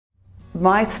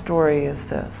My story is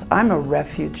this. I'm a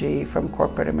refugee from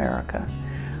corporate America.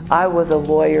 I was a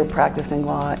lawyer practicing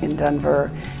law in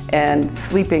Denver and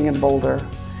sleeping in Boulder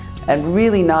and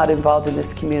really not involved in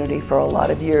this community for a lot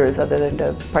of years other than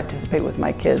to participate with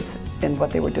my kids in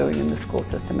what they were doing in the school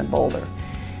system in Boulder.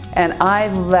 And I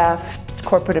left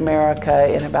corporate America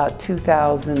in about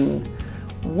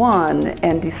 2001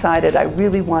 and decided I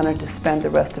really wanted to spend the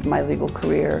rest of my legal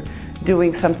career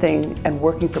doing something and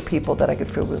working for people that I could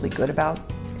feel really good about,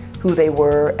 who they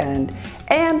were, and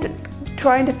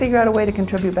trying to figure out a way to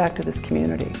contribute back to this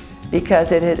community,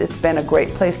 because it's been a great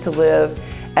place to live,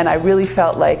 and I really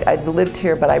felt like I'd lived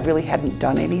here but I really hadn't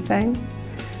done anything.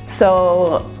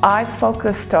 So I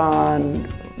focused on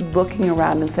looking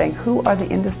around and saying, who are the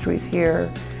industries here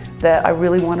that I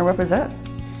really want to represent?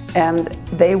 And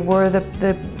they were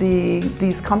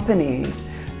these companies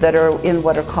that are in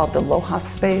what are called the LOHA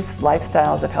space,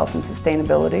 lifestyles of health and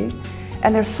sustainability.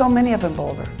 And there's so many of them in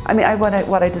Boulder. I mean,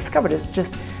 what I discovered is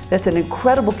just it's an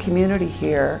incredible community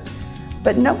here,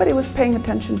 but nobody was paying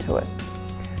attention to it.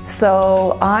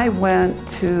 So I went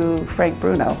to Frank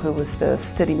Bruno, who was the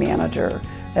city manager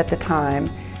at the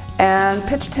time, and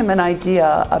pitched him an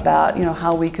idea about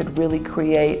how we could really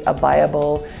create a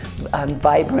viable,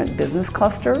 vibrant business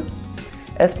cluster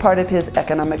as part of his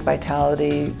economic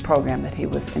vitality program that he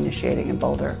was initiating in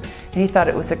Boulder. And he thought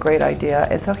it was a great idea.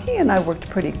 And so he and I worked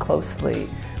pretty closely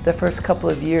the first couple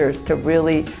of years to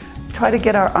really try to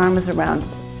get our arms around,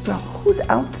 well, who's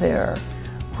out there?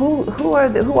 Who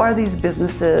are these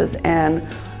businesses, and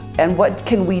what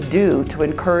can we do to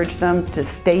encourage them to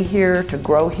stay here, to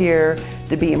grow here,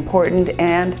 to be important,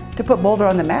 and to put Boulder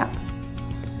on the map?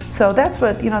 So that's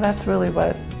really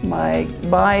what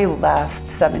my last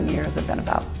 7 years have been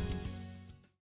about.